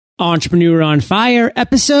Entrepreneur on Fire,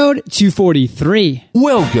 episode 243.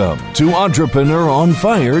 Welcome to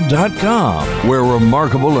EntrepreneurOnFire.com, where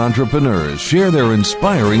remarkable entrepreneurs share their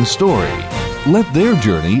inspiring story. Let their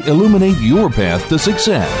journey illuminate your path to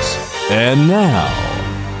success. And now,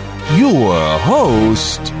 your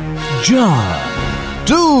host, John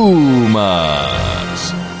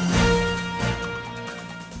Dumas.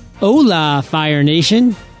 Hola, Fire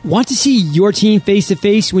Nation. Want to see your team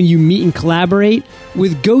face-to-face when you meet and collaborate?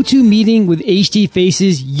 With GoToMeeting with HD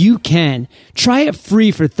Faces, you can. Try it free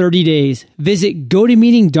for 30 days. Visit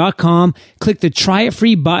GoToMeeting.com, click the Try It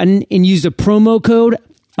Free button, and use the promo code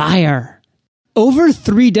FIRE. Over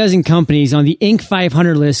 36 companies on the Inc.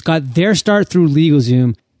 500 list got their start through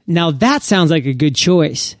LegalZoom. Now that sounds like a good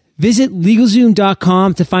choice. Visit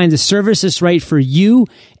LegalZoom.com to find the service that's right for you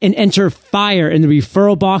and enter FIRE in the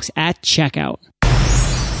referral box at checkout.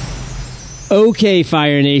 Okay,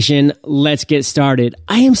 Fire Nation, let's get started.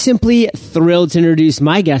 I am simply thrilled to introduce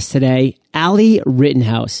my guest today, Alicia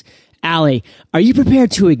Rittenhouse. Ali, are you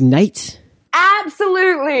prepared to ignite?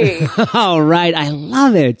 Absolutely. All right, I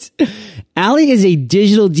love it. Ali is a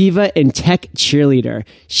digital diva and tech cheerleader.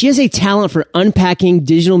 She has a talent for unpacking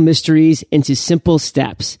digital mysteries into simple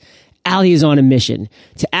steps. Ali is on a mission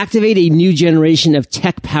to activate a new generation of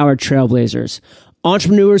tech-powered trailblazers.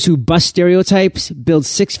 Entrepreneurs who bust stereotypes, build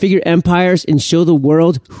six-figure empires, and show the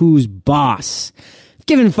world who's boss. I've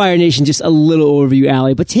given Fire Nation just a little overview,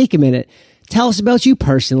 Ali, but take a minute. Tell us about you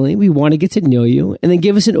personally. We want to get to know you, and then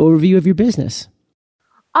give us an overview of your business.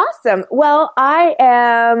 Awesome. Well, I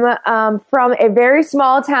am from a very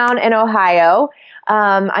small town in Ohio.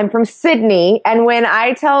 I'm from Sydney. And when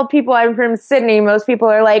I tell people I'm from Sydney, most people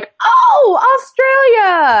are like, oh,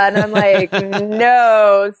 Australia. And I'm like,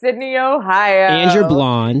 no, Sydney, Ohio. And you're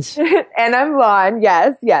blonde. And I'm blonde.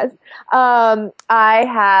 Yes, yes. I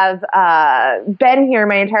have been here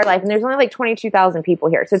my entire life, and there's only like 22,000 people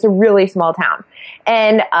here. So it's a really small town.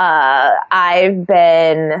 And I've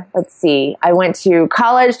been, I went to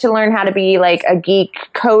college to learn how to be like a geek,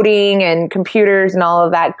 coding and computers and all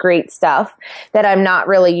of that great stuff that I'm not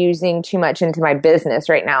really using too much into my business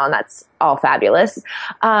right now. And that's all fabulous.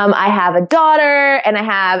 I have a daughter, and I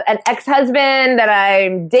have an ex-husband that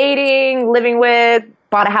I'm dating, living with.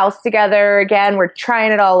 Bought a house together again. We're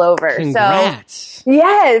trying it all over. Congrats. So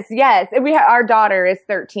yes. And our daughter is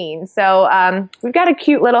 13. So, we've got a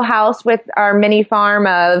cute little house with our mini farm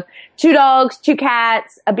of 2 dogs, 2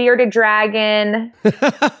 cats, a bearded dragon.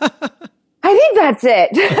 I think that's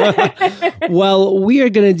it. Well, we are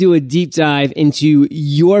going to do a deep dive into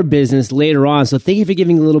your business later on. So thank you for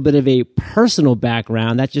giving a little bit of a personal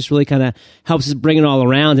background. That just really kind of helps us bring it all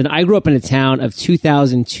around. And I grew up in a town of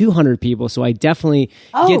 2,200 people. So I definitely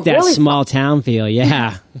get that really small town feel.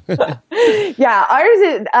 Yeah. Yeah. Ours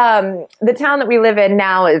is, the town that we live in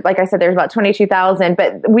now is, like I said, there's about 22,000,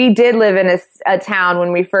 but we did live in a town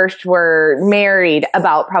when we first were married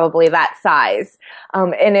about probably that size.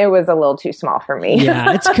 And it was a little too small for me.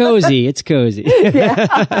 Yeah, it's cozy. It's cozy. Yeah.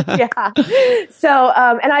 So,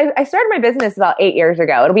 and I started my business about 8 years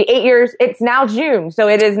ago. It'll be 8 years. It's now June, so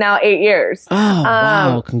it is now 8 years. Oh,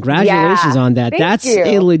 wow. Congratulations on that. That's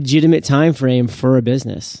a legitimate time frame for a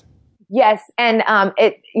business. Yes. And,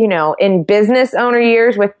 in business owner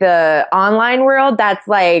years with the online world, that's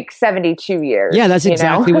like 72 years. Yeah, that's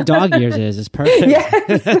exactly what dog years is. It's perfect. Yes.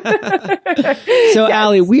 So, yes.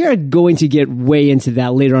 Ali, we are going to get way into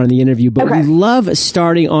that later on in the interview, but we love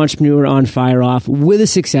starting Entrepreneur on Fire off with a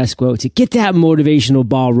success quote to get that motivational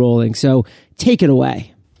ball rolling. So take it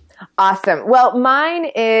away. Awesome. Well,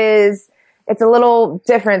 mine is... It's a little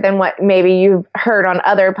different than what maybe you've heard on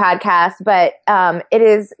other podcasts, but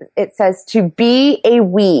it says to be a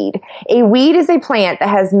weed. A weed is a plant that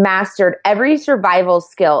has mastered every survival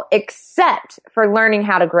skill except for learning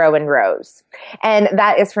how to grow in rows. And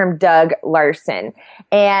that is from Doug Larson.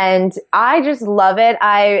 And I just love it.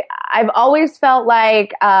 I've always felt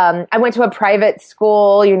like I went to a private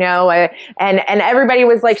school, and everybody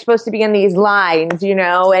was like supposed to be in these lines,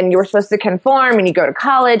 and you were supposed to conform, and you go to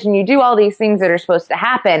college and you do all these things that are supposed to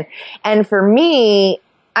happen. And for me,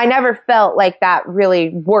 I never felt like that really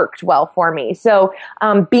worked well for me. So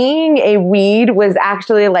being a weed was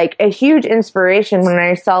actually like a huge inspiration when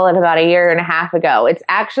I saw it about a year and a half ago. It's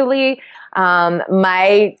actually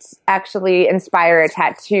might actually inspire a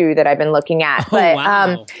tattoo that I've been looking at. But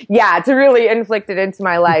wow. It's really inflicted into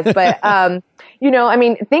my life. But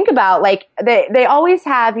think about like they always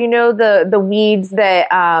have, the weeds that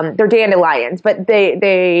they're dandelions, but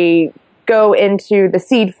they go into the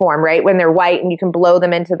seed form, right? When they're white and you can blow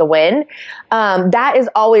them into the wind. That is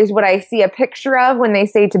always what I see a picture of when they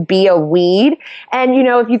say to be a weed. And, you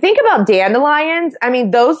know, if you think about dandelions, I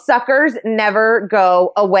mean, those suckers never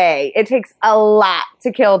go away. It takes a lot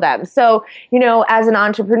to kill them. So, you know, as an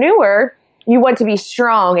entrepreneur, you want to be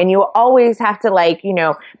strong, and you always have to, like, you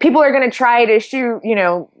know, people are going to try to shoot, you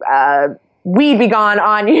know, weed be gone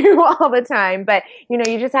on you all the time. But, you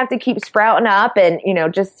know, you just have to keep sprouting up and, you know,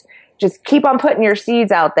 just keep on putting your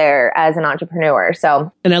seeds out there as an entrepreneur.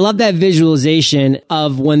 So, and I love that visualization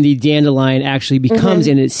of when the dandelion actually becomes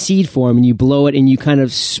in its seed form, and you blow it and you kind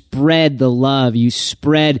of spread the love, you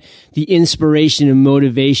spread the inspiration and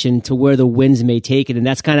motivation to where the winds may take it. And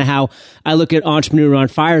that's kind of how I look at Entrepreneur on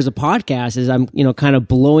Fire as a podcast, is I'm, you know, kind of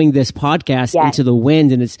blowing this podcast into the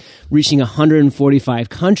wind, and it's reaching 145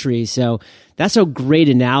 countries. So that's a great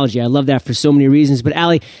analogy. I love that for so many reasons. But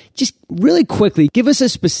Ali, just really quickly, give us a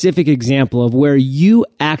specific example of where you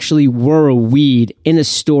actually were a weed in a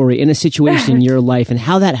story, in a situation in your life, and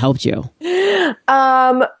how that helped you.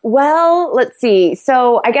 Well, let's see.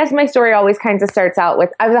 So I guess my story always kind of starts out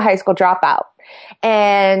with, I was a high school dropout.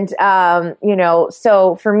 And, you know,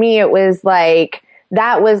 so for me, it was like,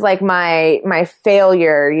 that was like my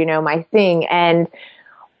failure, you know, my thing. And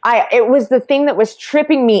it was the thing that was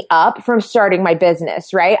tripping me up from starting my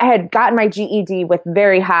business, right? I had gotten my GED with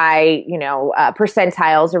very high, you know,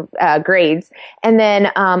 percentiles or grades. And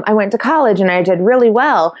then I went to college and I did really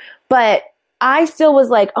well. But I still was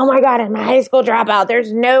like, oh my God, I'm a high school dropout.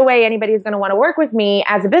 There's no way anybody's going to want to work with me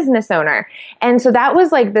as a business owner. And so that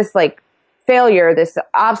was like this like failure, this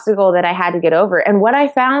obstacle that I had to get over. And what I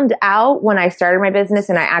found out when I started my business,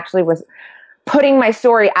 and I actually was putting my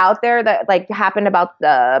story out there, that like happened about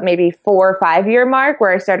the maybe 4 or 5 year mark,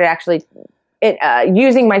 where I started actually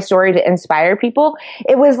using my story to inspire people.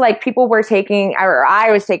 It was like people were taking, or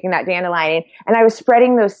I was taking that dandelion, and I was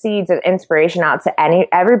spreading those seeds of inspiration out to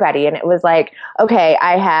everybody. And it was like, okay,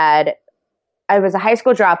 I was a high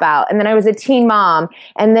school dropout, and then I was a teen mom,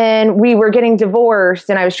 and then we were getting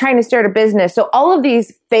divorced, and I was trying to start a business. So all of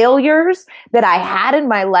these failures that I had in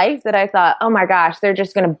my life that I thought, oh my gosh, they're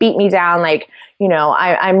just going to beat me down. Like, you know,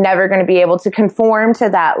 I'm never going to be able to conform to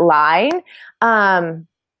that line.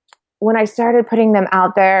 When I started putting them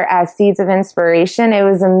out there as seeds of inspiration, it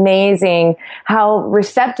was amazing how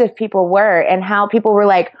receptive people were, and how people were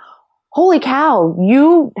like, holy cow,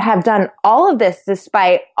 you have done all of this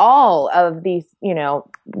despite all of these, you know,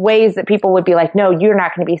 ways that people would be like, no, you're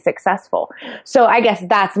not going to be successful. So I guess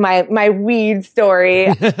that's my weed story.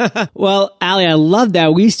 Well, Ali, I love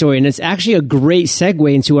that weed story. And it's actually a great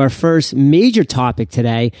segue into our first major topic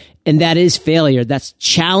today. And that is failure. That's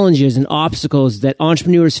challenges and obstacles that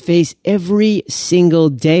entrepreneurs face every single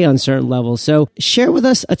day on certain levels. So share with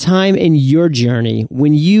us a time in your journey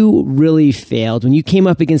when you really failed, when you came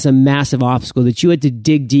up against a massive obstacle that you had to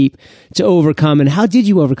dig deep to overcome. And how did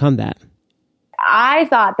you overcome that? I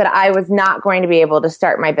thought that I was not going to be able to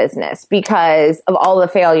start my business because of all the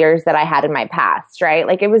failures that I had in my past, right?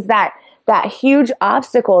 Like, it was that huge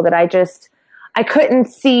obstacle that I couldn't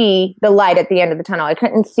see the light at the end of the tunnel. I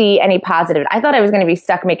couldn't see any positive. I thought I was going to be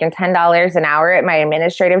stuck making $10 an hour at my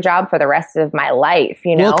administrative job for the rest of my life,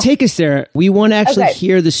 you know? Well, take us there. We want to actually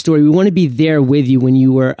hear the story. We want to be there with you when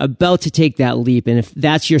you were about to take that leap. And if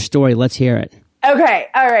that's your story, let's hear it. Okay.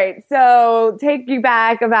 All right. So take you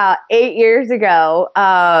back about 8 years ago.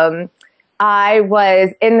 I was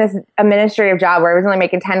in this administrative job where I was only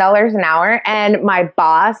making $10 an hour, and my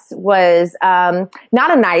boss was not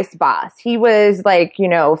a nice boss. He was like, you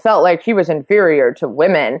know, felt like he was inferior to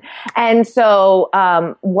women. And so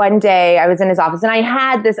one day I was in his office, and I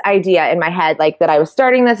had this idea in my head, like that I was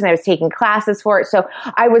starting this and I was taking classes for it. So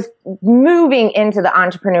I was moving into the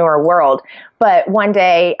entrepreneur world. But one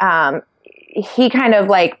day he kind of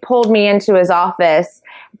like pulled me into his office,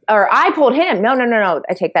 or I pulled him. No.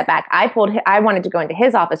 I take that back. I wanted to go into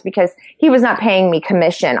his office because he was not paying me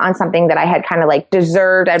commission on something that I had kind of like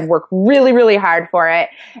deserved. I'd worked really, really hard for it.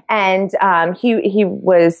 And, he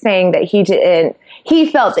was saying that he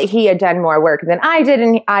felt that he had done more work than I did,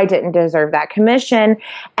 and I didn't deserve that commission.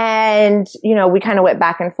 And, you know, we kind of went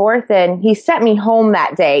back and forth, and he sent me home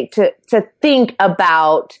that day to think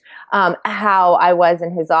about how I was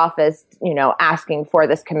in his office, you know, asking for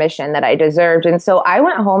this commission that I deserved. And so I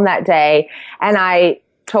went home that day, and I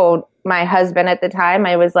told my husband at the time,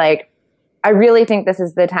 I was like, I really think this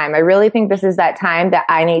is the time. I really think this is that time that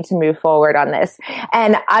I need to move forward on this.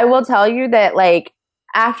 And I will tell you that, like,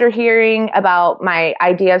 after hearing about my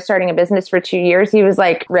idea of starting a business for 2 years, he was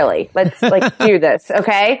like, really, let's like do this.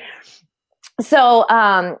 Okay. So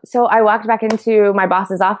I walked back into my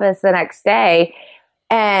boss's office the next day,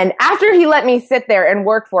 And after he let me sit there and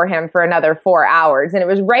work for him for another 4 hours, and it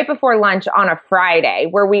was right before lunch on a Friday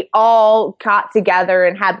where we all got together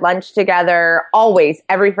and had lunch together always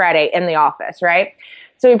every Friday in the office, right?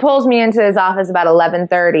 So he pulls me into his office about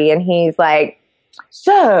 11:30 and he's like,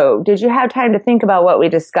 so did you have time to think about what we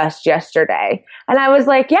discussed yesterday? And I was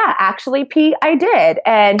like, yeah, actually, Pete, I did.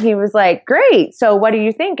 And he was like, great. So what do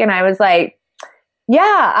you think? And I was like,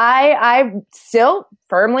 yeah, I still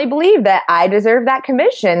firmly believe that I deserve that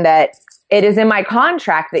commission, that it is in my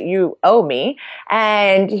contract that you owe me.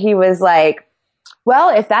 And he was like,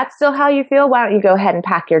 well, if that's still how you feel, why don't you go ahead and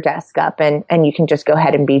pack your desk up and you can just go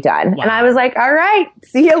ahead and be done. Wow. And I was like, all right,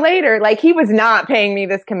 see you later. Like, he was not paying me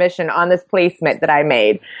this commission on this placement that I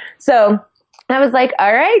made. So I was like,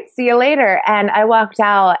 all right, see you later. And I walked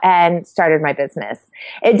out and started my business.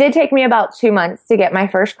 It did take me about 2 months to get my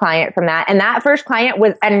first client from that. And that first client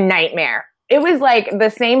was a nightmare. It was like the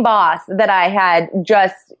same boss that I had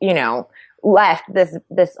just, left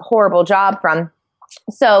this horrible job from.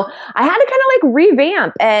 So I had to kind of like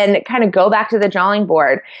revamp and kind of go back to the drawing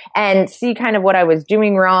board and see kind of what I was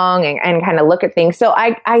doing wrong and kind of look at things. So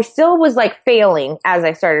I still was like failing as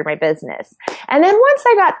I started my business. And then once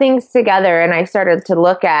I got things together and I started to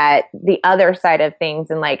look at the other side of things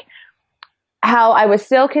and like how I was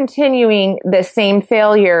still continuing the same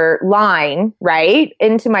failure line, right,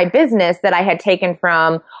 into my business that I had taken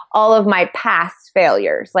from all of my past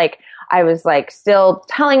failures. Like, I was like still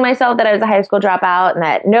telling myself that I was a high school dropout and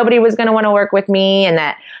that nobody was going to want to work with me and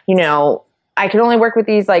that, I could only work with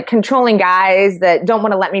these like controlling guys that don't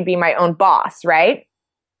want to let me be my own boss, right?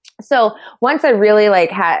 So once I really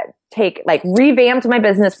revamped my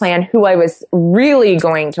business plan, who I was really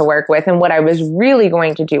going to work with and what I was really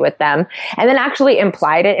going to do with them, and then actually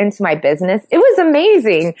applied it into my business, it was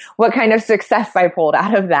amazing what kind of success I pulled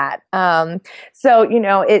out of that.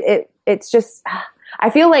 It's just, I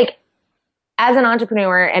feel like as an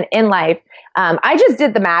entrepreneur and in life, I just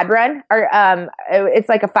did the Mad Run, or it's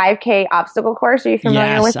like a 5K obstacle course. Are you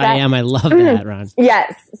familiar with that? Yes, I am. I love that run.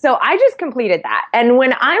 Yes. So I just completed that. And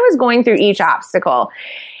when I was going through each obstacle,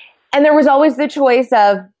 and there was always the choice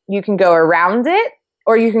of you can go around it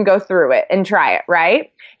or you can go through it and try it,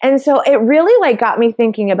 right? And so it really like got me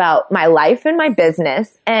thinking about my life and my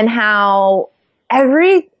business and how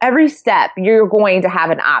every step you're going to have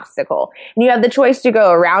an obstacle. And you have the choice to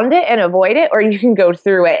go around it and avoid it, or you can go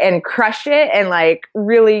through it and crush it and like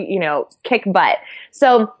really, kick butt.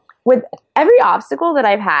 So with every obstacle that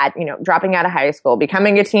I've had, dropping out of high school,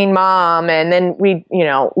 becoming a teen mom, and then we,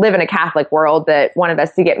 live in a Catholic world that wanted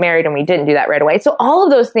us to get married and we didn't do that right away. So all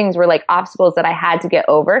of those things were like obstacles that I had to get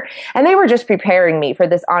over, and they were just preparing me for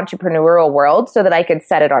this entrepreneurial world so that I could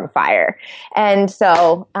set it on fire. And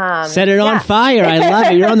so, set it on fire. I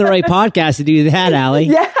love it. You're on the right podcast to do that,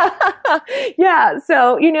 Allie. Yeah.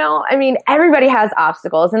 So, everybody has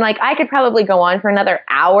obstacles, and like I could probably go on for another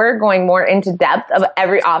hour going more into depth of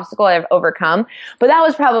every obstacle I've overcome. But that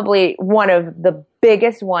was probably one of the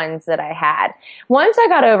biggest ones that I had. Once I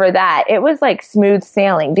got over that, it was like smooth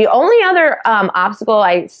sailing. The only other obstacle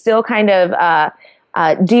I still kind of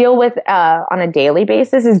deal with on a daily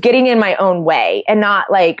basis is getting in my own way and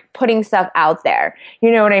not like putting stuff out there.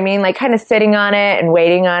 You know what I mean? Like kind of sitting on it and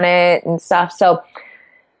waiting on it and stuff. So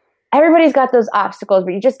everybody's got those obstacles,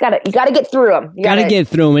 but you gotta get through them. You gotta get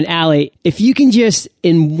through them. And Allie, if you can just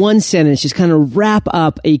in one sentence, just kind of wrap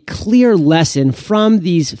up a clear lesson from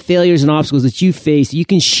these failures and obstacles that you faced, you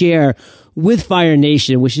can share with Fire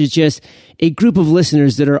Nation, which is just a group of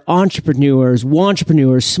listeners that are entrepreneurs,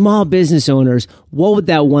 small business owners. What would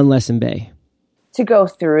that one lesson be? To go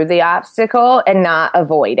through the obstacle and not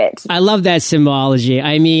avoid it. I love that symbology.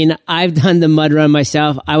 I mean, I've done the mud run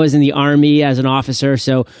myself. I was in the Army as an officer,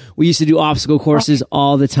 so we used to do obstacle courses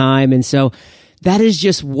all the time. And so that is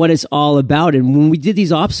just what it's all about. And when we did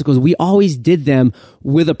these obstacles, we always did them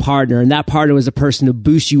with a partner. And that partner was a person to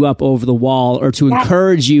boost you up over the wall or to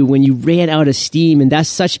encourage you when you ran out of steam. And that's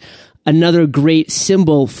such another great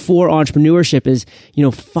symbol for entrepreneurship is,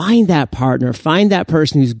 find that partner, find that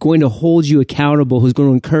person who's going to hold you accountable, who's going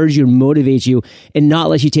to encourage you and motivate you and not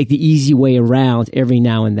let you take the easy way around every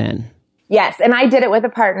now and then. Yes. And I did it with a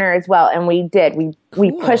partner as well. And we did.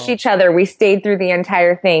 We pushed each other. We stayed through the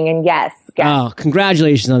entire thing. And yes. Oh,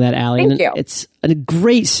 congratulations on that, Allie. Thank you. It's a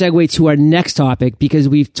great segue to our next topic because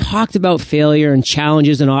we've talked about failure and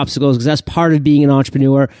challenges and obstacles because that's part of being an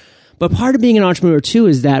entrepreneur. But part of being an entrepreneur too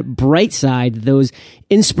is that bright side, those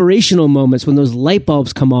inspirational moments when those light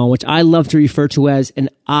bulbs come on, which I love to refer to as an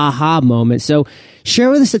aha moment. So share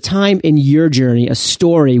with us a time in your journey, a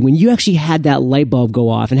story when you actually had that light bulb go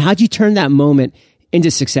off, and how'd you turn that moment into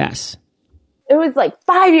success? it was like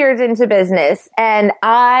 5 years into business, and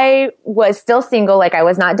I was still single. Like, I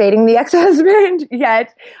was not dating the ex-husband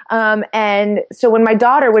yet. And so when my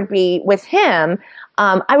daughter would be with him,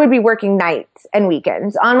 I would be working nights and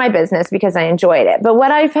weekends on my business because I enjoyed it. But what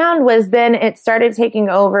I found was then it started taking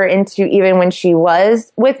over into even when she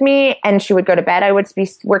was with me and she would go to bed, I would be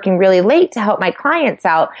working really late to help my clients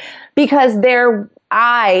out because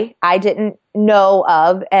I didn't know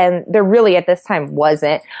of, and there really at this time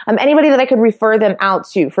wasn't anybody that I could refer them out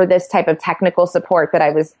to for this type of technical support that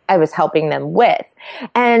I was helping them with.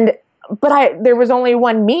 But there was only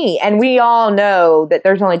one me, and we all know that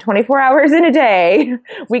there's only 24 hours in a day.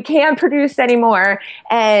 We can't produce anymore,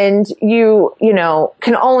 and you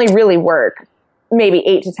can only really work maybe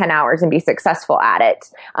 8 to 10 hours and be successful at it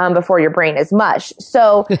before your brain is mush.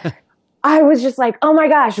 So I was just like, oh my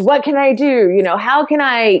gosh, what can I do? How can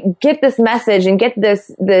I get this message and get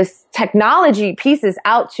this technology pieces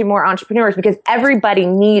out to more entrepreneurs? Because everybody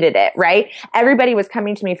needed it, right? Everybody was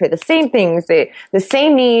coming to me for the same things, the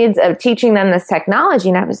same needs of teaching them this technology.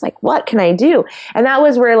 And I was like, what can I do? And that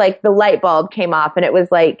was where like the light bulb came off, and it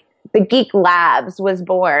was like the Geek Labs was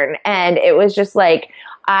born. And it was just like,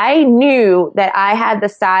 I knew that I had the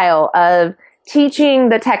style of teaching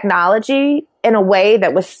the technology in a way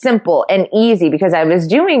that was simple and easy because I was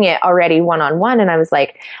doing it already one-on-one. And I was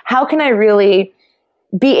like, how can I really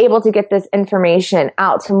be able to get this information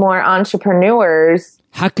out to more entrepreneurs?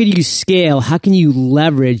 How could you scale? How can you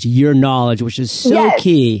leverage your knowledge, which is so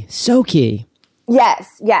key, so key?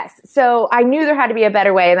 Yes. So I knew there had to be a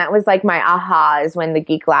better way. And that was like my ahas when the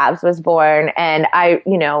Geek Labs was born. And I,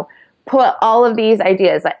 put all of these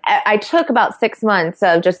ideas. I took about 6 months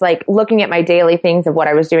of just like looking at my daily things of what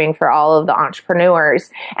I was doing for all of the entrepreneurs.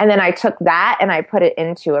 And then I took that and I put it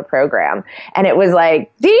into a program. And it was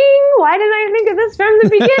like, ding, why didn't I think of this from the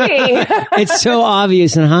beginning? It's so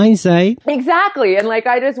obvious in hindsight. Exactly. And like,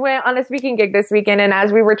 I just went on a speaking gig this weekend, and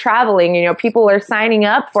as we were traveling, people are signing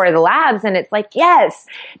up for the labs, and it's like, yes,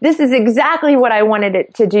 this is exactly what I wanted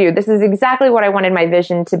it to do. This is exactly what I wanted my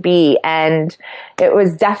vision to be. And it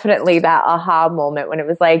was definitely that aha moment when it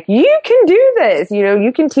was like, you can do this,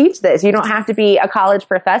 you can teach this. You don't have to be a college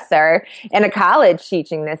professor in a college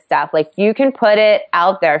teaching this stuff. Like, you can put it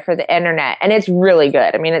out there for the internet, and it's really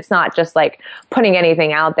good. I mean, it's not just like putting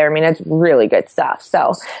anything out there. I mean, it's really good stuff.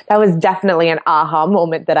 So that was definitely an aha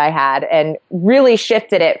moment that I had, and really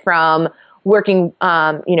shifted it from working,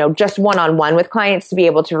 just one-on-one with clients to be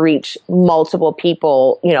able to reach multiple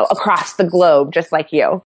people, across the globe, just like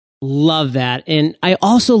you. Love that. And I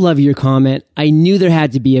also love your comment. I knew there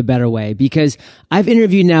had to be a better way, because I've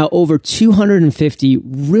interviewed now over 250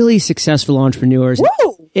 really successful entrepreneurs.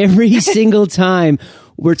 Woo! Every single time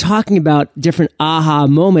we're talking about different aha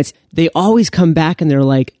moments, they always come back and they're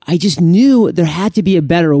like, I just knew there had to be a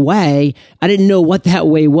better way. I didn't know what that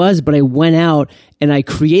way was, but I went out and I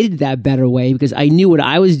created that better way because I knew what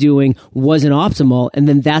I was doing wasn't optimal. And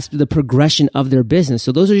then that's the progression of their business.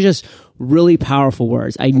 So those are just really powerful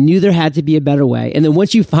words. I knew there had to be a better way. And then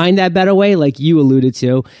once you find that better way, like you alluded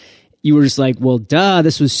to, you were just like, well, duh,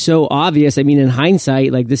 this was so obvious. I mean, in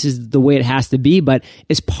hindsight, like, this is the way it has to be, but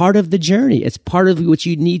it's part of the journey. It's part of what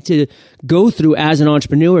you need to go through as an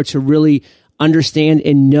entrepreneur to really understand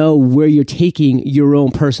and know where you're taking your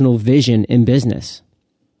own personal vision in business.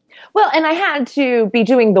 Well, and I had to be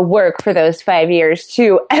doing the work for those 5 years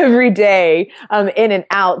too, every day, in and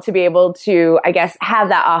out, to be able to, I guess, have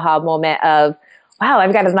that aha moment of, wow,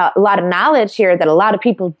 I've got a lot of knowledge here that a lot of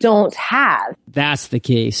people don't have. That's the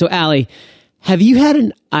key. So, Allie, have you had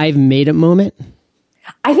an I've made it moment?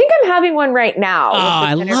 I think I'm having one right now. Oh,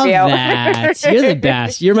 I love that. You're the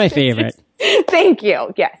best. You're my favorite. Thank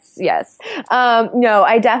you. Yes. No,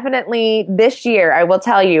 I definitely, this year, I will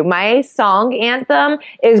tell you, my song anthem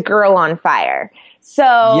is Girl on Fire. So,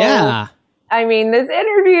 yeah. I mean, this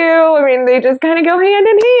interview, they just kind of go hand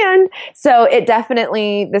in hand. So it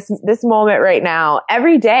definitely, this moment right now,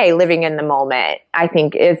 every day living in the moment, I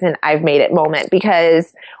think is an I've made it moment,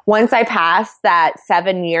 because once I passed that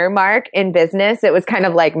 7-year mark in business, it was kind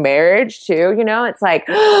of like marriage too, it's like,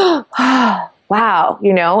 wow,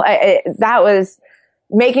 that was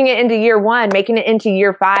making it into year 1, making it into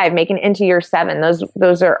year 5, making it into year 7.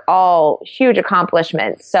 Those are all huge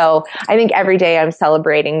accomplishments. So I think every day I'm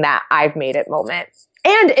celebrating that I've made it moment.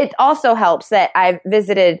 And it also helps that I've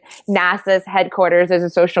visited NASA's headquarters as a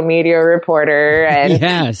social media reporter. And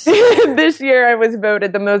yes. this year I was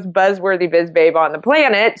voted the most buzzworthy biz babe on the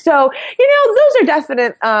planet. So, those are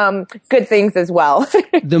definite good things as well.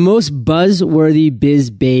 The most buzzworthy biz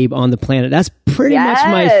babe on the planet. That's pretty much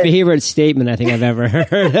my favorite statement I think I've ever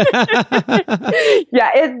heard. Yeah,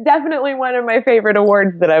 it's definitely one of my favorite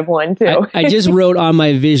awards that I've won too. I just wrote on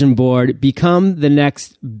my vision board, become the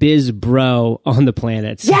next biz bro on the planet.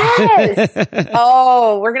 Yes.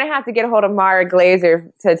 Oh, we're going to have to get a hold of Mara Glazer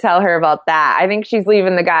to tell her about that. I think she's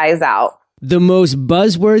leaving the guys out. The most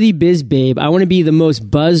buzzworthy biz babe. I want to be the most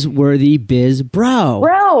buzzworthy biz bro.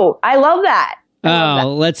 Bro, I love that.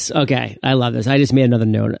 Okay. I love this. I just made another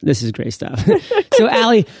note. This is great stuff. So,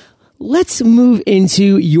 Allie, let's move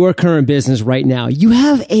into your current business right now. You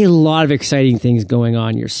have a lot of exciting things going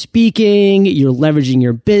on. You're speaking, you're leveraging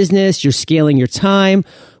your business, you're scaling your time.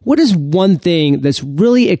 What is one thing that's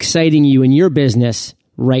really exciting you in your business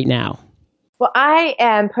right now? Well, I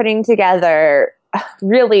am putting together,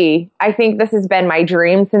 really, I think this has been my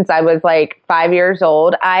dream since I was like 5 years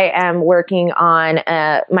old. I am working on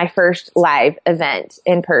my first live event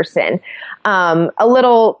in person. A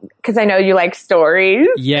little, because I know you like stories.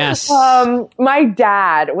 Yes. My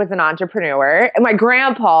dad was an entrepreneur. My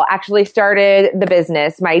grandpa actually started the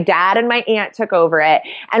business. My dad and my aunt took over it.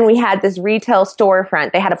 And we had this retail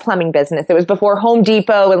storefront. They had a plumbing business. It was before Home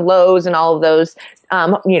Depot and Lowe's and all of those,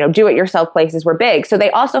 do-it-yourself places were big. So they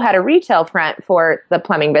also had a retail front for the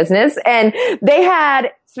plumbing business. And they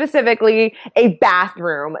had specifically a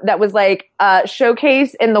bathroom that was like a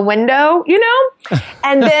showcase in the window,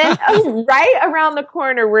 and then right around the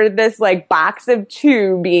corner were this like box of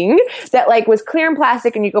tubing that like was clear and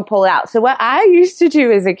plastic and you could pull it out. So what I used to do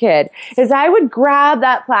as a kid is I would grab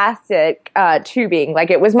that plastic tubing, like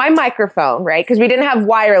it was my microphone, right? Because we didn't have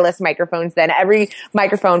wireless microphones then. Every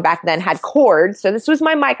microphone back then had cords. So this was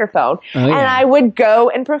my microphone. Oh, yeah. And I would go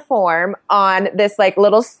and perform on this like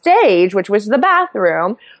little stage, which was the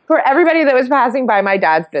bathroom, for everybody that was passing by my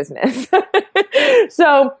dad's business.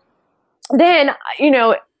 So then,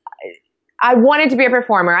 I wanted to be a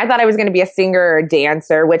performer. I thought I was going to be a singer or a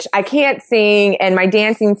dancer, which I can't sing and my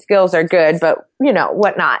dancing skills are good, but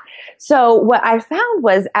whatnot. So what I found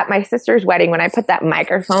was at my sister's wedding, when I put that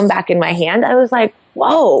microphone back in my hand, I was like,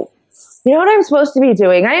 whoa, you know what I'm supposed to be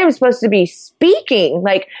doing? I am supposed to be speaking.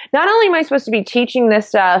 Like, not only am I supposed to be teaching this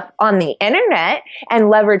stuff on the internet and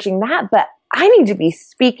leveraging that, but I need to be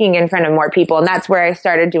speaking in front of more people. And that's where I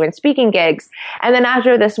started doing speaking gigs. And then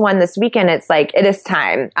after this weekend, it's like, it is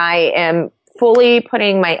time. I am fully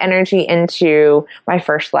putting my energy into my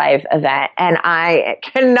first live event. And I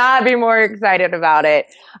cannot be more excited about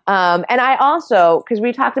it. And I also, because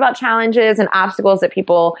we talked about challenges and obstacles that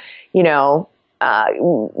people,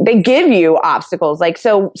 they give you obstacles. Like,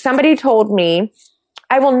 so somebody told me,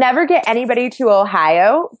 I will never get anybody to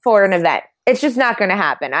Ohio for an event. It's just not going to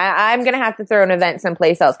happen. I'm going to have to throw an event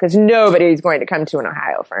someplace else because nobody's going to come to an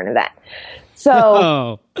Ohio for an event.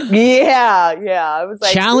 So, yeah. I was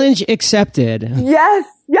like, challenge accepted. Yes,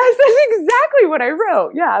 that's exactly what I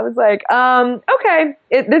wrote. Yeah, I was like, okay,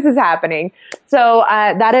 this is happening. So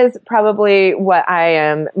that is probably what I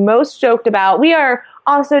am most stoked about. We are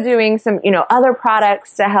also doing some, other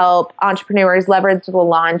products to help entrepreneurs leverage the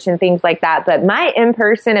launch and things like that. But my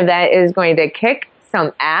in-person event is going to kick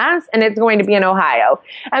some ass, and it's going to be in Ohio.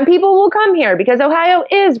 And people will come here because Ohio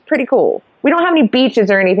is pretty cool. We don't have any beaches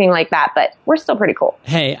or anything like that, but we're still pretty cool.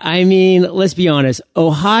 Hey, I mean, let's be honest.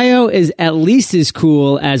 Ohio is at least as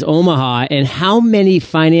cool as Omaha. And how many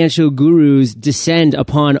financial gurus descend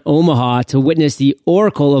upon Omaha to witness the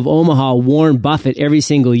Oracle of Omaha, Warren Buffett, every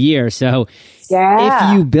single year? So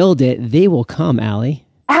if you build it, they will come, Allie.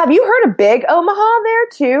 Have you heard of Big Omaha there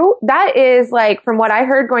too? That is like, from what I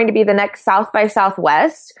heard, going to be the next South by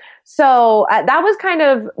Southwest. So that was kind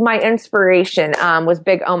of my inspiration, was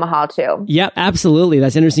Big Omaha too. Yep, absolutely.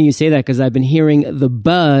 That's interesting you say that because I've been hearing the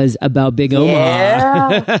buzz about Big Omaha.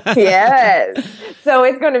 Yeah, yes. So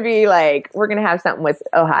it's going to be like, we're going to have something with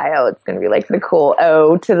Ohio. It's going to be like the cool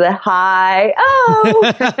O to the high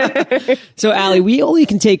O. So Allie, we only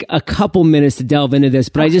can take a couple minutes to delve into this,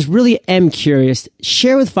 but I just really am curious.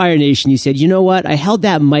 Share with Fire Nation. You said, you know what? I held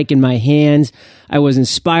that mic in my hands. I was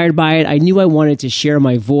inspired by it. I knew I wanted to share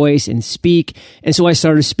my voice and speak. And so I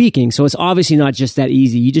started speaking. So it's obviously not just that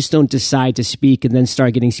easy. You just don't decide to speak and then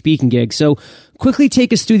start getting speaking gigs. So quickly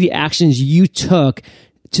take us through the actions you took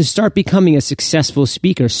to start becoming a successful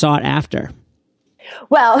speaker sought after.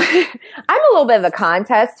 Well, I'm a little bit of a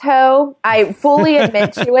contest hoe. I fully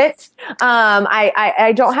admit to it.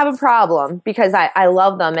 I don't have a problem because I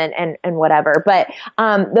love them and whatever. But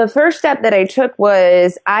the first step that I took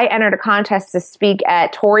was I entered a contest to speak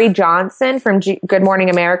at Tori Johnson from Good Morning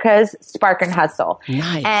America's Spark and Hustle.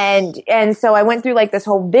 Nice. And so I went through like this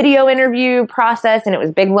whole video interview process, and it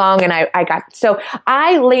was big, long, and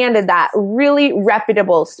I landed that really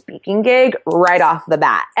reputable speaking gig right off the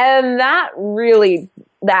bat. And that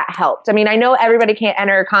helped. I mean, I know everybody can't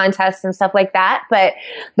enter contests and stuff like that, but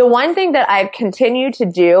the one thing that I've continued to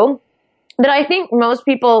do that I think most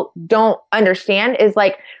people don't understand is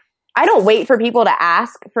like, I don't wait for people to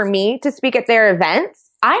ask for me to speak at their events.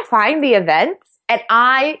 I find the events and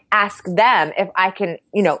I ask them if I can,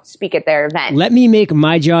 speak at their event. Let me make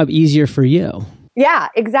my job easier for you. Yeah,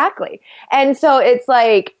 exactly. And so it's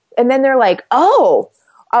like, and then they're like, oh,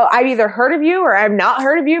 I've either heard of you or I've not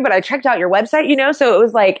heard of you, but I checked out your website, So it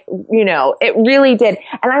was like, it really did.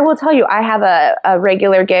 And I will tell you, I have a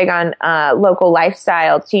regular gig on a local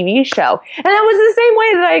lifestyle TV show. And that was the same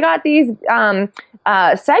way that I got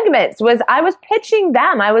these segments was I was pitching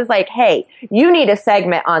them. I was like, hey, you need a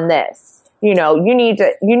segment on this. You need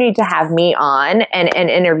to have me on and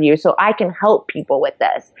interview so I can help people with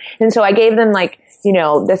this. And so I gave them like,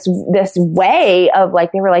 this way of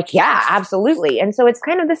like, they were like, yeah, absolutely. And so it's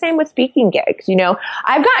kind of the same with speaking gigs.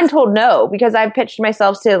 I've gotten told no because I've pitched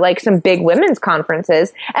myself to like some big women's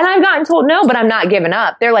conferences and I've gotten told no, but I'm not giving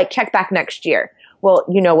up. They're like, check back next year. Well,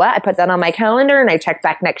 you know what? I put that on my calendar and I check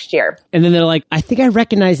back next year. And then they're like, I think I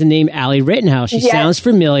recognize the name Alicia Rittenhouse. She sounds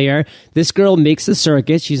familiar. This girl makes the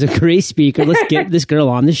circuit. She's a great speaker. Let's get this girl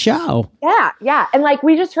on the show. Yeah. And like,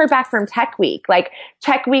 we just heard back from Tech Week. Like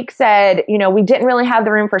Tech Week said, we didn't really have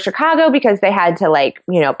the room for Chicago because they had to like,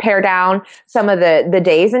 pare down some of the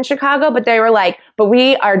days in Chicago. But they were like, but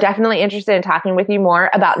we are definitely interested in talking with you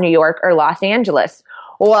more about New York or Los Angeles.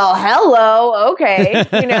 Well, hello. Okay.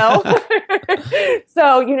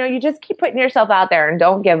 So, you just keep putting yourself out there and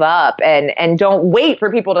don't give up and don't wait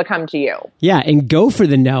for people to come to you. Yeah. And go for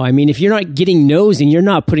the no. I mean, if you're not getting no's and you're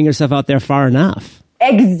not putting yourself out there far enough.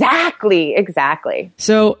 Exactly.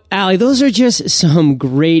 So, Allie, those are just some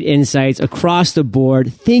great insights across the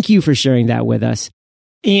board. Thank you for sharing that with us.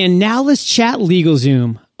 And now let's chat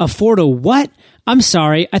LegalZoom. Affordable what? I'm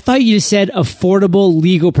sorry. I thought you just said affordable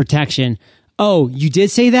legal protection. Oh, you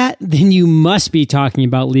did say that? Then you must be talking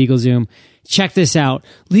about LegalZoom. Check this out.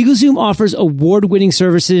 LegalZoom offers award-winning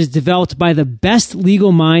services developed by the best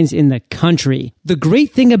legal minds in the country. The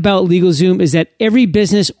great thing about LegalZoom is that every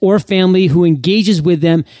business or family who engages with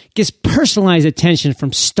them gets personalized attention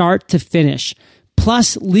from start to finish.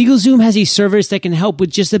 Plus, LegalZoom has a service that can help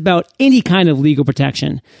with just about any kind of legal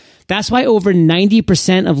protection. That's why over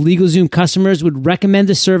 90% of LegalZoom customers would recommend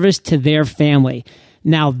the service to their family.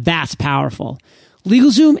 Now that's powerful.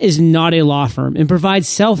 LegalZoom is not a law firm and provides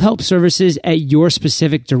self-help services at your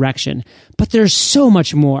specific direction. But there's so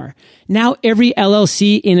much more. Now every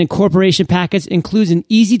LLC and incorporation package includes an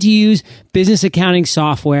easy-to-use business accounting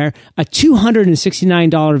software, a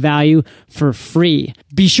 $269 value for free.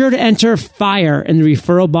 Be sure to enter FIRE in the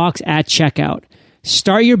referral box at checkout.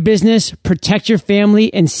 Start your business, protect your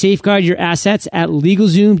family, and safeguard your assets at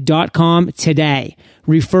LegalZoom.com today.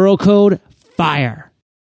 Referral code FIRE.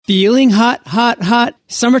 Feeling hot?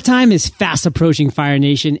 Summertime is fast approaching, Fire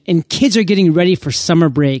Nation, and kids are getting ready for summer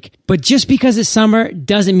break. But just because it's summer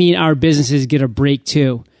doesn't mean our businesses get a break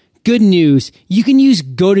too. Good news, you can use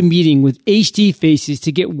GoToMeeting with HD Faces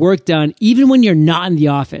to get work done even when you're not in the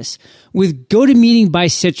office. With GoToMeeting by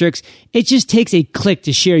Citrix, it just takes a click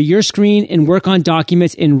to share your screen and work on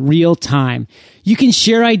documents in real time. You can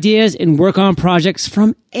share ideas and work on projects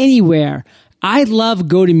from anywhere. I love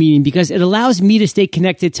GoToMeeting because it allows me to stay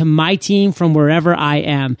connected to my team from wherever I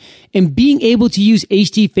am. And being able to use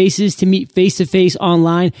HD Faces to meet face-to-face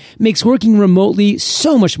online makes working remotely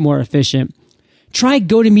so much more efficient. Try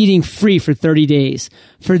GoToMeeting free for 30 days.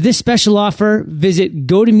 For this special offer, visit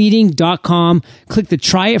gotomeeting.com, click the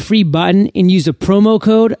Try It Free button, and use the promo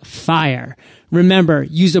code FIRE. Remember,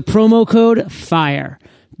 use the promo code FIRE.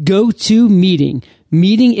 GoToMeeting.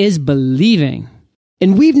 Meeting is believing.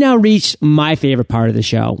 And we've now reached my favorite part of the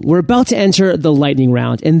show. We're about to enter the lightning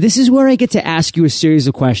round, and this is where I get to ask you a series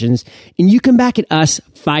of questions, and you come back at us,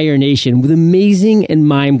 Fire Nation, with amazing and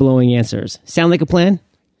mind-blowing answers. Sound like a plan?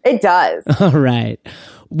 It does. All right.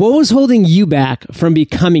 What was holding you back from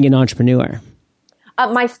becoming an entrepreneur?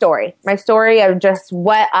 My story of just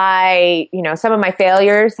what some of my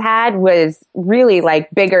failures had was really like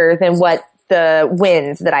bigger than what the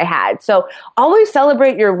wins that I had. So always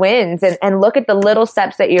celebrate your wins and look at the little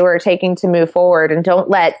steps that you are taking to move forward, and don't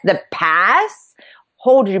let the past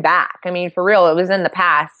hold you back. I mean, for real, it was in the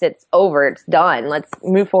past. It's over. It's done. Let's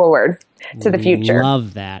move forward to the future.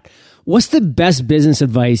 Love that. What's the best business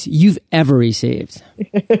advice you've ever received? I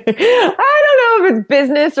don't know if it's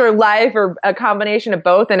business or life or a combination of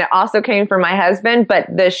both. And it also came from my husband, but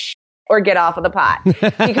or get off of the pot,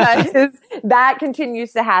 because that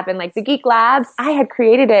continues to happen. Like the Geek Labs, I had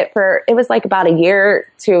created it it was like about a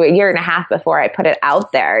year to a year and a half before I put it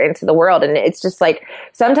out there into the world. And it's just like,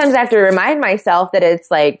 sometimes I have to remind myself that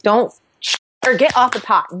it's like, don't or get off the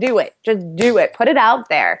pot. Do it. Just do it. Put it out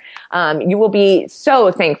there. You will be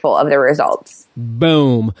so thankful of the results.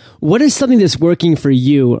 Boom. What is something that's working for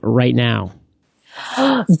you right now?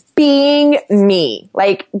 Being me.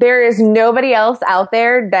 Like, there is nobody else out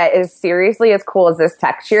there that is seriously as cool as this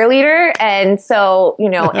tech cheerleader. And so,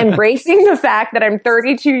 embracing the fact that I'm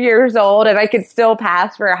 32 years old and I could still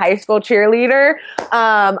pass for a high school cheerleader.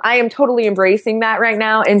 I am totally embracing that right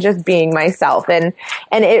now and just being myself. And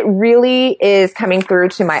it really is coming through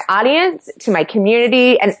to my audience, to my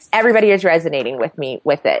community, and everybody is resonating with me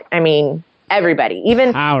with it. I mean, everybody,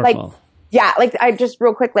 even powerful. I just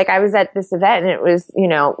real quick, I was at this event and it was,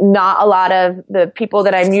 not a lot of the people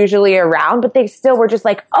that I'm usually around, but they still were just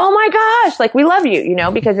like, oh my gosh, we love you,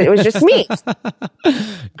 because it was just me.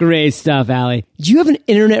 Great stuff, Allie. Do you have an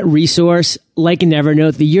internet resource like an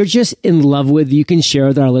Evernote that you're just in love with that you can share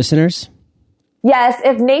with our listeners? Yes,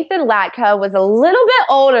 if Nathan Latka was a little bit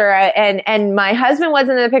older and my husband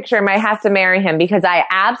wasn't in the picture, I might have to marry him because I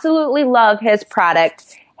absolutely love his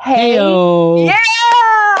product. Hey-o. Yeah.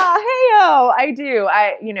 Heyo. I do.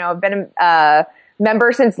 I've been a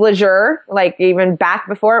member since Leisure, even back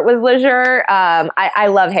before it was Leisure. I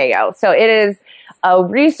love Heyo. So it is a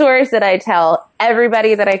resource that I tell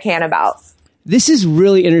everybody that I can about. This is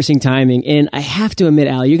really interesting timing. And I have to admit,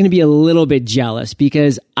 Allie, you're going to be a little bit jealous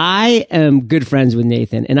because I am good friends with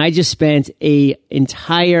Nathan and I just spent an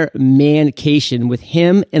entire mancation with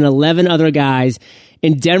him and 11 other guys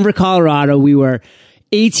in Denver, Colorado. We were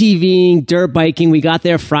ATVing, dirt biking. We got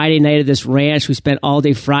there Friday night at this ranch. We spent all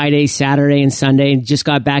day Friday, Saturday, and Sunday, and just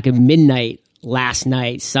got back at midnight last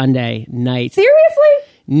night, Sunday night. Seriously?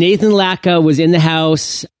 Nathan Latka was in the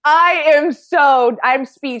house. I'm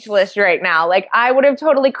speechless right now. I would have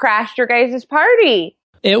totally crashed your guys' party.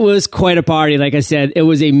 It was quite a party. Like I said, it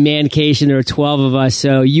was a mancation. There were 12 of us.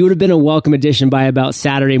 So you would have been a welcome addition by about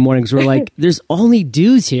Saturday morning. Because we're like, there's only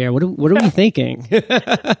dudes here. What are we thinking?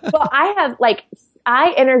 Well,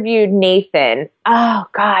 I interviewed Nathan. Oh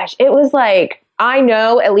gosh, it was I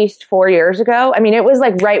know at least 4 years ago. I mean, it was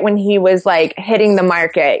right when he was hitting the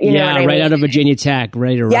market. You know what I mean? Right out of Virginia Tech,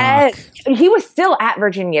 ready to rock. Yes, he was still at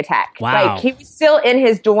Virginia Tech. Wow, he was still in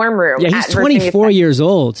his dorm room. Yeah, he's 24 years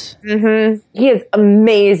old. Mm-hmm. He is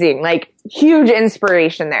amazing. Huge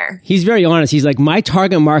inspiration there. He's very honest. He's like, my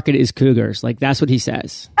target market is cougars. That's what he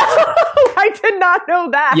says. I did not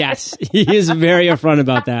know that. Yes, he is very upfront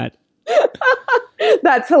about that.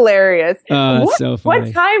 That's hilarious. That's so funny.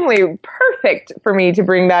 What timely. Perfect for me to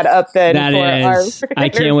bring that up then. That is. I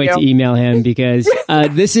can't wait to email him because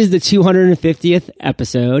this is the 250th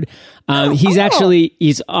episode. He's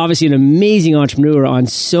obviously an amazing entrepreneur on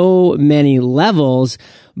so many levels,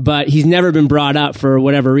 but he's never been brought up for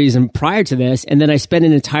whatever reason prior to this. And then I spent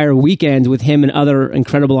an entire weekend with him and other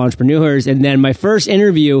incredible entrepreneurs. And then my first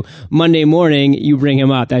interview Monday morning, you bring him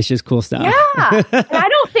up. That's just cool stuff. Yeah. And I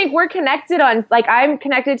don't think we're connected on, I'm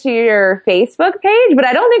connected to your Facebook page, but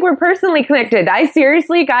I don't think we're personally connected.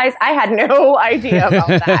 Seriously, guys, I had no idea about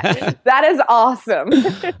that. That is awesome.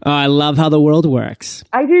 I love how the world works.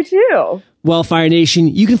 I do too. Well, Fire Nation,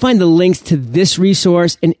 you can find the links to this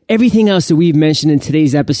resource and everything else that we've mentioned in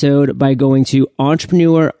today's episode by going to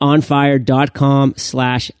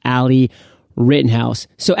entrepreneuronfire.com/Allie Rittenhouse.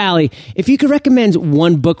 So, Allie, if you could recommend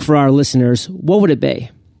one book for our listeners, what would it be?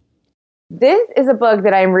 This is a book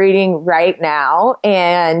that I'm reading right now,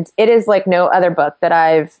 and it is like no other book that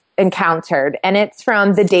I've encountered. And it's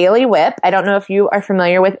from The Daily Whip. I don't know if you are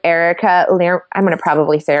familiar with Erica I'm going to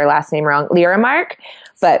probably say her last name wrong, Liramark,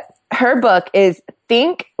 but her book is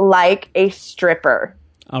Think Like a Stripper.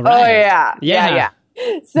 All right. Oh, yeah. Yeah.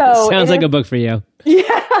 So sounds like a book for you.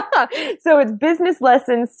 Yeah. So it's business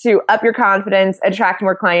lessons to up your confidence, attract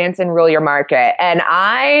more clients, and rule your market. And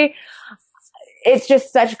it's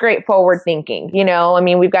just such great forward thinking.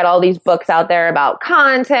 We've got all these books out there about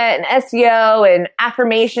content and SEO and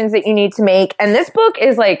affirmations that you need to make. And this book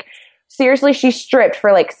is seriously, she stripped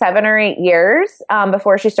for like 7 or 8 years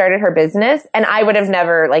before she started her business. And I would have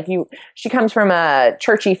never, she comes from a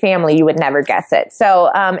churchy family. You would never guess it.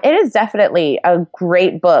 So it is definitely a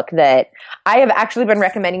great book that I have actually been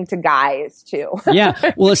recommending to guys too.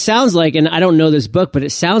 Yeah. Well, it sounds like, and I don't know this book, but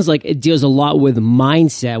it sounds like it deals a lot with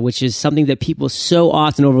mindset, which is something that people so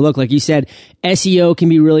often overlook. Like you said, SEO can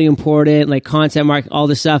be really important, like content marketing, all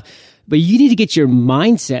this stuff. But you need to get your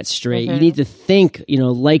mindset straight. You need to think,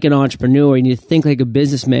 like an entrepreneur. You need to think like a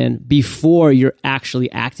businessman before you're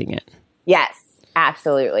actually acting it. Yes,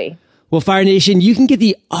 absolutely. Well, Fire Nation, you can get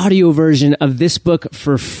the audio version of this book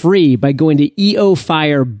for free by going to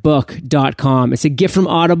eofirebook.com. It's a gift from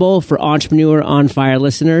Audible for Entrepreneur on Fire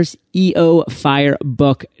listeners,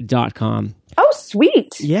 eofirebook.com. Oh,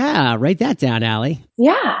 sweet. Yeah, write that down, Allie.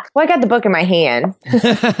 Yeah. Well, I got the book in my hand.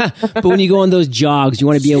 But when you go on those jogs, you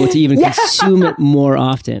want to be able to even consume it more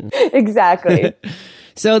often. Exactly.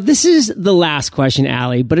 So this is the last question,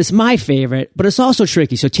 Allie, but it's my favorite, but it's also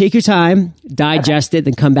tricky. So take your time, digest it,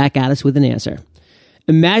 then come back at us with an answer.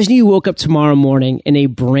 Imagine you woke up tomorrow morning in a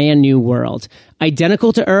brand new world,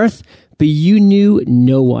 identical to Earth, but you knew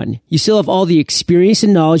no one. You still have all the experience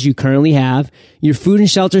and knowledge you currently have. Your food and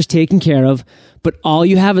shelter is taken care of, but all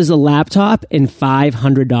you have is a laptop and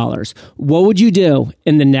 $500. What would you do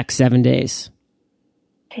in the next 7 days?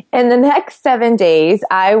 In the next 7 days,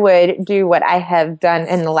 I would do what I have done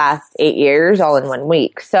in the last 8 years, all in 1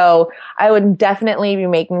 week. So I would definitely be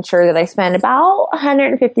making sure that I spend about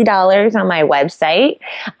 $150 on my website.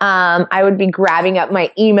 I would be grabbing up my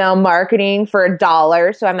email marketing for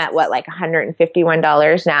 $1. So I'm at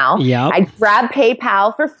 $151 now. Yep. I grab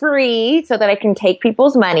PayPal for free so that I can take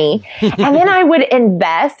people's money. And then I would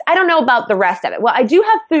invest. I don't know about the rest of it. Well, I do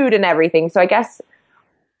have food and everything. So I guess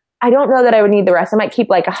I don't know that I would need the rest. I might keep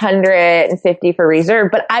 $150 for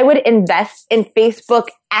reserve, but I would invest in Facebook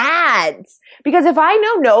ads because if I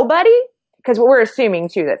know nobody, because we're assuming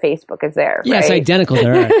too that Facebook is there. Yes, right? identical to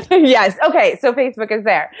Earth. Yes. Okay. So Facebook is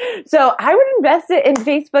there. So I would invest it in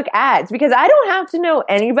Facebook ads because I don't have to know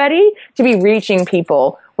anybody to be reaching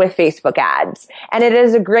people with Facebook ads. And it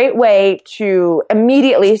is a great way to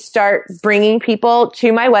immediately start bringing people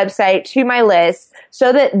to my website, to my list,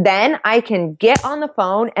 so that then I can get on the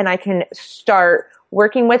phone and I can start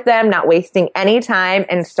working with them, not wasting any time,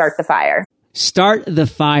 and start the fire. Start the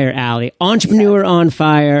fire, Allie. Entrepreneur on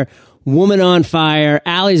fire. Woman on fire.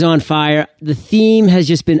 Allie's on fire. The theme has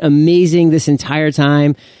just been amazing this entire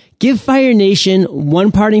time. Give Fire Nation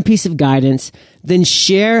one parting piece of guidance, then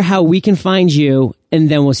share how we can find you, and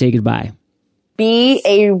then we'll say goodbye. Be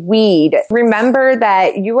a weed. Remember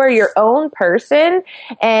that you are your own person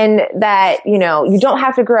and that, you don't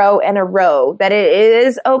have to grow in a row, that it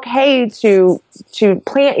is okay to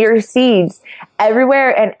plant your seeds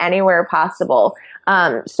everywhere and anywhere possible.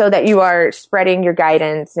 So that you are spreading your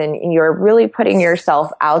guidance and you're really putting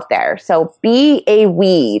yourself out there. So be a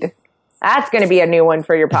weed. That's going to be a new one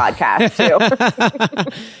for your podcast too.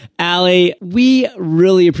 Allie, we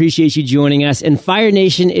really appreciate you joining us, and Fire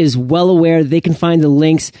Nation is well aware they can find the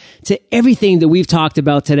links to everything that we've talked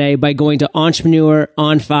about today by going to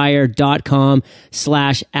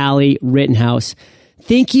entrepreneuronfire.com/Allie Rittenhouse.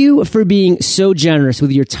 Thank you for being so generous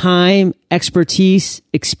with your time, expertise,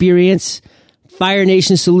 experience. Fire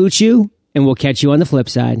Nation salutes you, and we'll catch you on the flip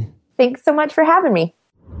side. Thanks so much for having me.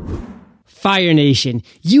 Fire Nation,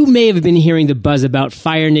 you may have been hearing the buzz about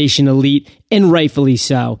Fire Nation Elite, and rightfully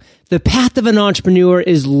so. The path of an entrepreneur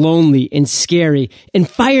is lonely and scary, and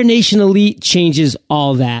Fire Nation Elite changes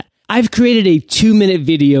all that. I've created a 2-minute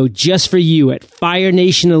video just for you at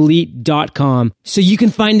firenationelite.com so you can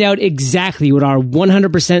find out exactly what our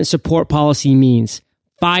 100% support policy means.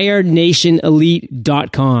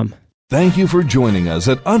 firenationelite.com. Thank you for joining us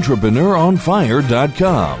at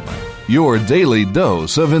entrepreneuronfire.com. Your daily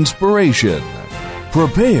dose of inspiration.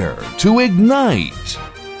 Prepare to ignite.